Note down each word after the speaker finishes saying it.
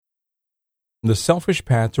The Selfish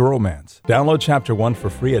Path to Romance. Download Chapter 1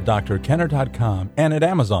 for free at drkenner.com and at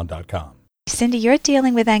amazon.com. Cindy, you're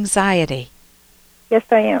dealing with anxiety. Yes,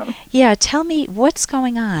 I am. Yeah, tell me what's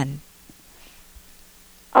going on.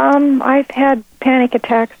 I've had panic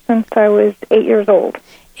attacks since I was 8 years old.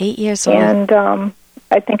 8 years old. And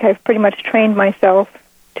I think I've pretty much trained myself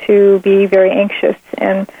to be very anxious.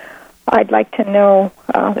 And I'd like to know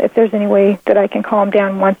if there's any way that I can calm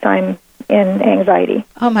down once I'm in anxiety.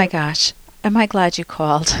 Oh, my gosh. Am I glad you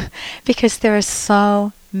called? Because there are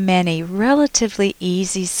so many relatively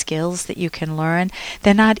easy skills that you can learn.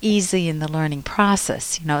 They're not easy in the learning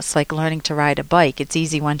process. You know, it's like learning to ride a bike. It's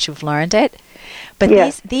easy once you've learned it. But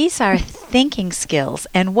yes. these are thinking skills.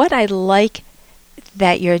 And what I like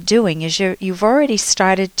that you're doing is you've already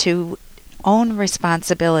started to own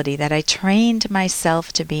responsibility, that I trained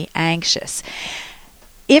myself to be anxious.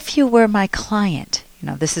 If you were my client, you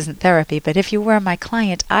know, this isn't therapy, but if you were my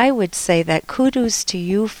client, I would say that kudos to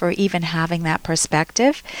you for even having that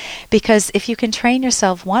perspective, because if you can train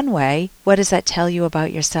yourself one way, what does that tell you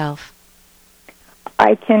about yourself?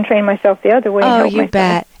 I can train myself the other way. Oh, and help you myself.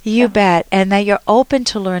 bet. You bet. And that you're open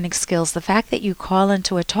to learning skills. The fact that you call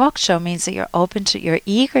into a talk show means that you're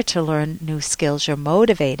eager to learn new skills. You're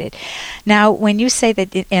motivated. Now, when you say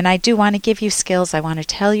that, and I do want to give you skills, I want to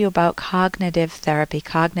tell you about cognitive therapy.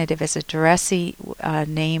 Cognitive is a dressy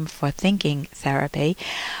name for thinking therapy.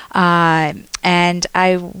 And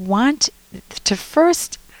I want to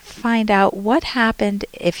first find out what happened,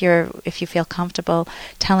 if you feel comfortable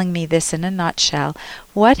telling me this in a nutshell,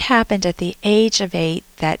 what happened at the age of 8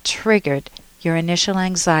 that triggered your initial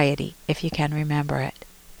anxiety, if you can remember it.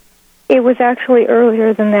 It was actually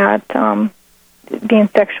earlier than that, being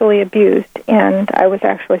sexually abused, and I was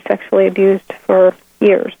actually sexually abused for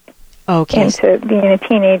years. Okay. Into being a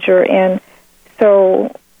teenager, and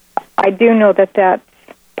so I do know that that's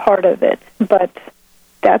part of it, but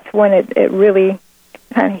that's when it really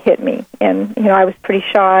kind of hit me. And, you know, I was pretty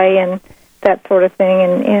shy and that sort of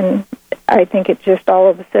thing, and I think it just all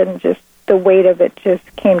of a sudden, just the weight of it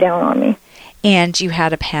just came down on me. And you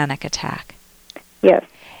had a panic attack. Yes.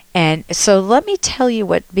 And so let me tell you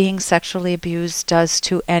what being sexually abused does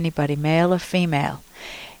to anybody, male or female.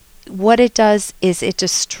 What it does is it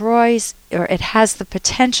destroys, or it has the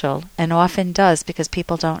potential, and often does, because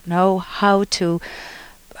people don't know how to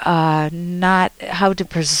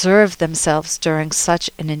preserve themselves during such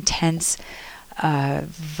an intense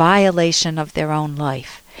violation of their own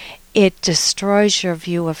life. It destroys your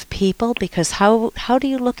view of people, because how do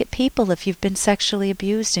you look at people if you've been sexually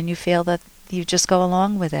abused and you feel that you just go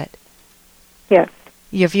along with it? Yes.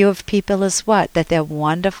 Your view of people is what? That they're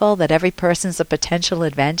wonderful, that every person's a potential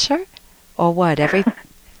adventure? Or what?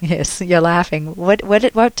 Yes, you're laughing.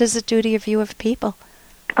 What does it do to your view of people?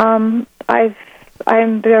 I'm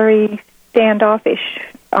very standoffish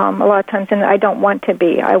a lot of times, and I don't want to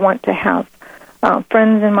be. I want to have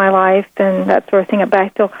friends in my life and that sort of thing, but I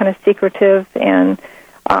feel kind of secretive, and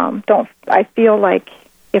I feel like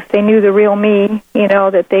if they knew the real me, you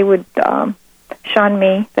know, that they would shun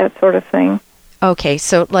me, that sort of thing. Okay,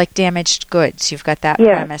 so like damaged goods, you've got that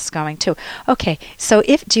premise going too. Okay, so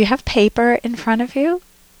do you have paper in front of you?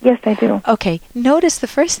 Yes, I do. Okay, notice the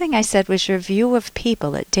first thing I said was your view of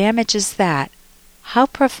people. It damages that. How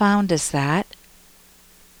profound is that?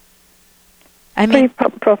 I mean,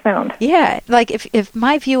 pretty profound. Yeah, like if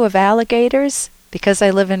my view of alligators, because I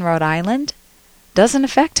live in Rhode Island, doesn't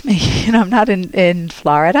affect me. You know, I'm not in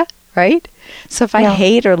Florida, right? So if I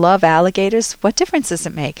hate or love alligators, what difference does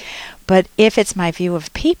it make? But if it's my view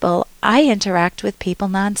of people, I interact with people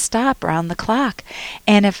nonstop, around the clock.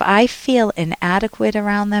 And if I feel inadequate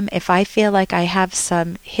around them, if I feel like I have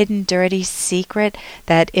some hidden dirty secret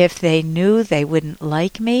that if they knew they wouldn't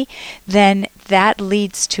like me, then that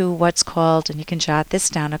leads to what's called, and you can jot this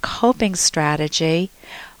down, a coping strategy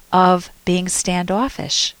of being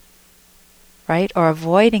standoffish. Right? Or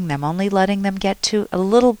avoiding them, only letting them get to a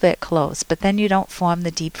little bit close, but then you don't form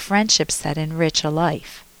the deep friendships that enrich a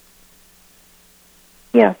life.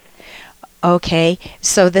 Yes. Okay,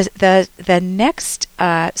 so the next,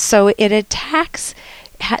 so it attacks,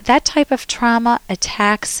 that type of trauma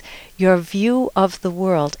attacks your view of the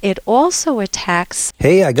world. It also attacks...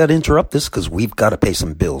 Hey, I got to interrupt this because we've got to pay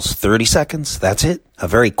some bills. 30 seconds, that's it. A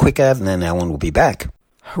very quick ad, and then Ellen will be back.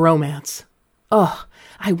 Romance. Ugh,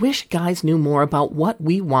 I wish guys knew more about what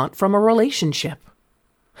we want from a relationship.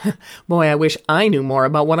 Boy, I wish I knew more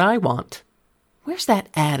about what I want. Where's that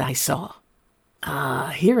ad I saw?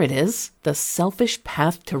 Here it is. The Selfish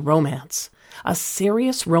Path to Romance. A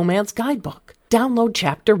serious romance guidebook. Download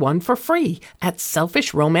Chapter 1 for free at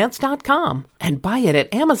selfishromance.com and buy it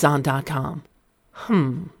at amazon.com.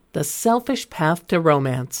 The selfish path to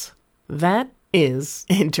romance. That is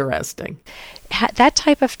interesting. That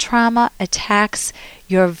type of trauma attacks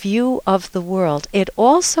your view of the world. It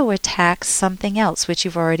also attacks something else, which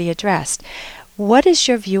you've already addressed. What is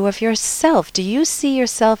your view of yourself? Do you see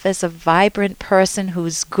yourself as a vibrant person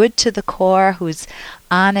who's good to the core, who's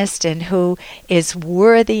honest, and who is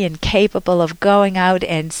worthy and capable of going out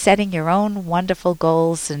and setting your own wonderful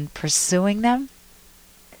goals and pursuing them?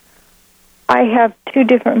 I have two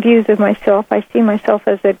different views of myself. I see myself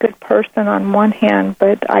as a good person on one hand,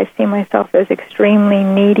 but I see myself as extremely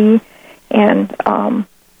needy and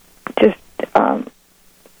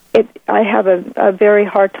I have a very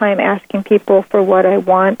hard time asking people for what I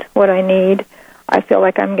want, what I need. I feel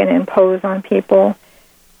like I'm going to impose on people.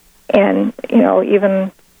 And,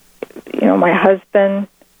 even, my husband,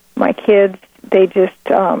 my kids, they just,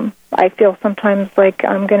 I feel sometimes like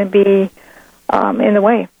I'm going to be in the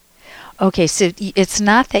way. Okay, so it's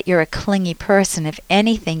not that you're a clingy person. If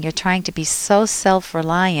anything, you're trying to be so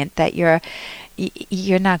self-reliant that you're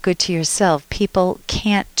not good to yourself. People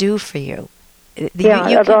can't do for you. Yeah,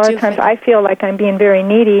 a lot of times I feel like I'm being very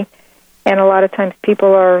needy, and a lot of times people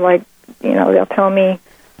are like, they'll tell me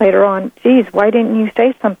later on, geez, why didn't you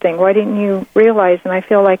say something? Why didn't you realize? And I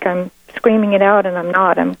feel like I'm screaming it out, and I'm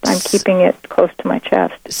not. I'm keeping it close to my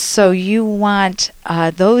chest. So you want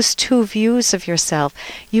those two views of yourself.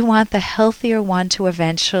 You want the healthier one to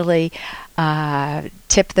eventually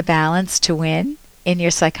tip the balance to win in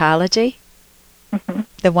your psychology? Mm-hmm.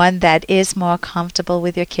 The one that is more comfortable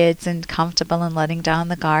with your kids and comfortable in letting down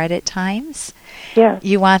the guard at times? Yeah.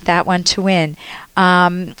 You want that one to win.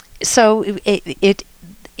 So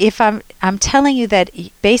if I'm telling you that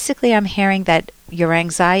basically I'm hearing that your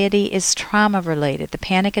anxiety is trauma related, the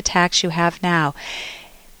panic attacks you have now.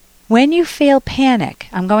 When you feel panic,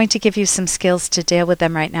 I'm going to give you some skills to deal with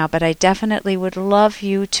them right now, but I definitely would love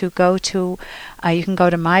you to go to, you can go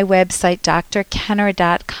to my website,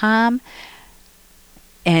 drkenner.com.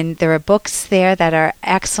 And there are books there that are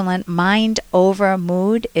excellent. Mind Over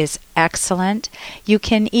Mood is excellent. You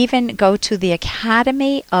can even go to the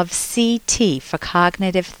Academy of CT for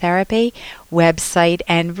Cognitive Therapy website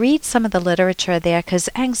and read some of the literature there, because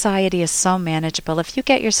anxiety is so manageable. If you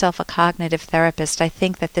get yourself a cognitive therapist, I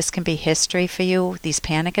think that this can be history for you, these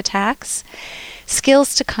panic attacks.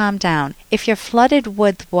 Skills to calm down. If you're flooded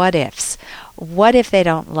with what ifs, what if they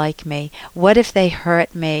don't like me? What if they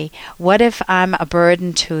hurt me? What if I'm a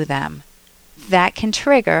burden to them? That can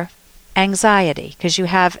trigger anxiety, because you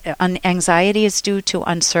have anxiety is due to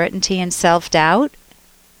uncertainty and self-doubt.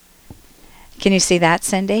 Can you see that,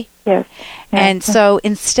 Cindy? Yes. And so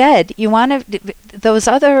instead, you want to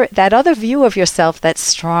that other view of yourself that's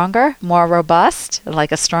stronger, more robust,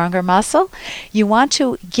 like a stronger muscle. You want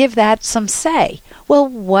to give that some say. Well,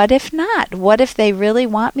 what if not? What if they really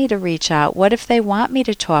want me to reach out? What if they want me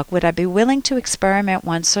to talk? Would I be willing to experiment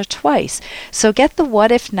once or twice? So get the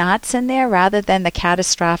what if nots in there rather than the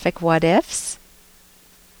catastrophic what ifs.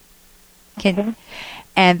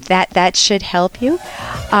 And that should help you.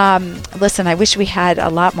 Listen, I wish we had a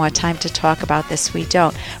lot more time to talk about this. We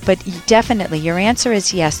don't. But definitely, your answer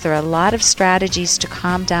is yes. There are a lot of strategies to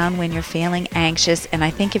calm down when you're feeling anxious. And I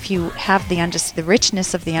think if you have the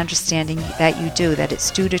richness of the understanding that you do, that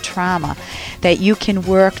it's due to trauma, that you can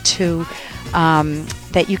work to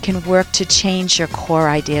change your core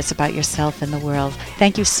ideas about yourself and the world.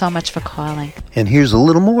 Thank you so much for calling. And here's a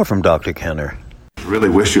little more from Dr. Kenner. Really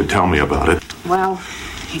wish you'd tell me about it. Well,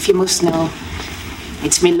 if you must know,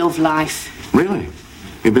 it's me love life. Really?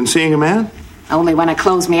 You've been seeing a man? Only when I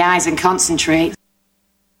close my eyes and concentrate.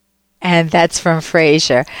 And that's from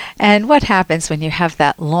Fraser. And what happens when you have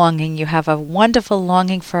that longing? You have a wonderful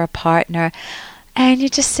longing for a partner, and you're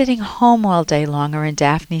just sitting home all day long, or in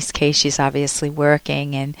Daphne's case, she's obviously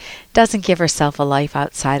working and doesn't give herself a life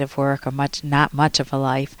outside of work, or not much of a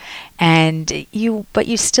life. But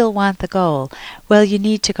you still want the goal. Well, you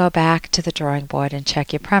need to go back to the drawing board and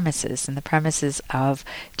check your premises. And the premises of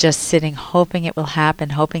just sitting, hoping it will happen,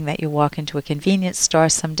 hoping that you walk into a convenience store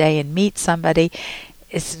someday and meet somebody,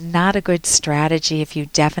 is not a good strategy. If you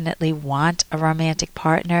definitely want a romantic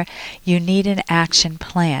partner, you need an action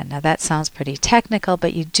plan. Now that sounds pretty technical,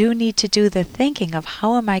 but you do need to do the thinking of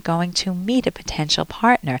how am I going to meet a potential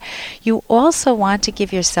partner. You also want to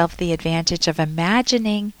give yourself the advantage of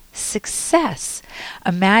imagining success,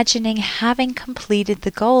 imagining having completed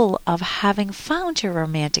the goal of having found your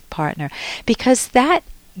romantic partner, because that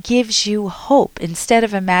gives you hope instead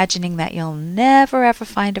of imagining that you'll never ever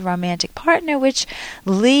find a romantic partner, which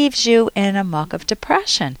leaves you in a muck of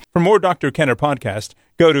depression. For more Dr. Kenner podcast,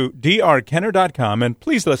 Go to drkenner.com and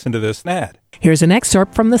please listen to this ad. Here's an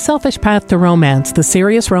excerpt from The Selfish Path to Romance, the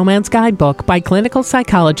Serious Romance Guidebook by clinical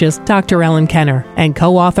psychologist Dr. Ellen Kenner and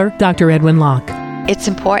co-author Dr. Edwin Locke. It's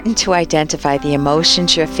important to identify the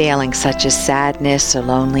emotions you're feeling, such as sadness or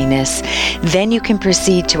loneliness. Then you can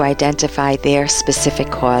proceed to identify their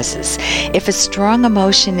specific causes. If a strong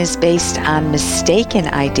emotion is based on mistaken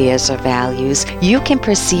ideas or values, you can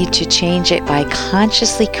proceed to change it by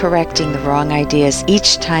consciously correcting the wrong ideas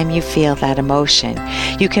each time you feel that emotion.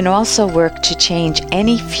 You can also work to change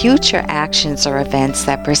any future actions or events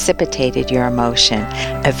that precipitated your emotion.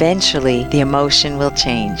 Eventually, the emotion will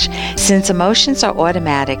change. Since emotions are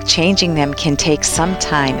automatic, changing them can take some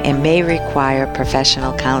time and may require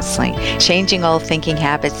professional counseling. Changing old thinking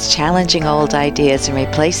habits, challenging old ideas, and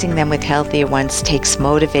replacing them with healthier ones takes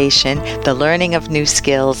motivation, the learning of new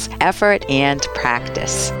skills, effort, and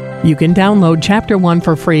practice. You can download Chapter 1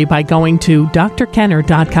 for free by going to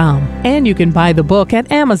drkenner.com, and you can buy the book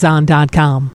at amazon.com.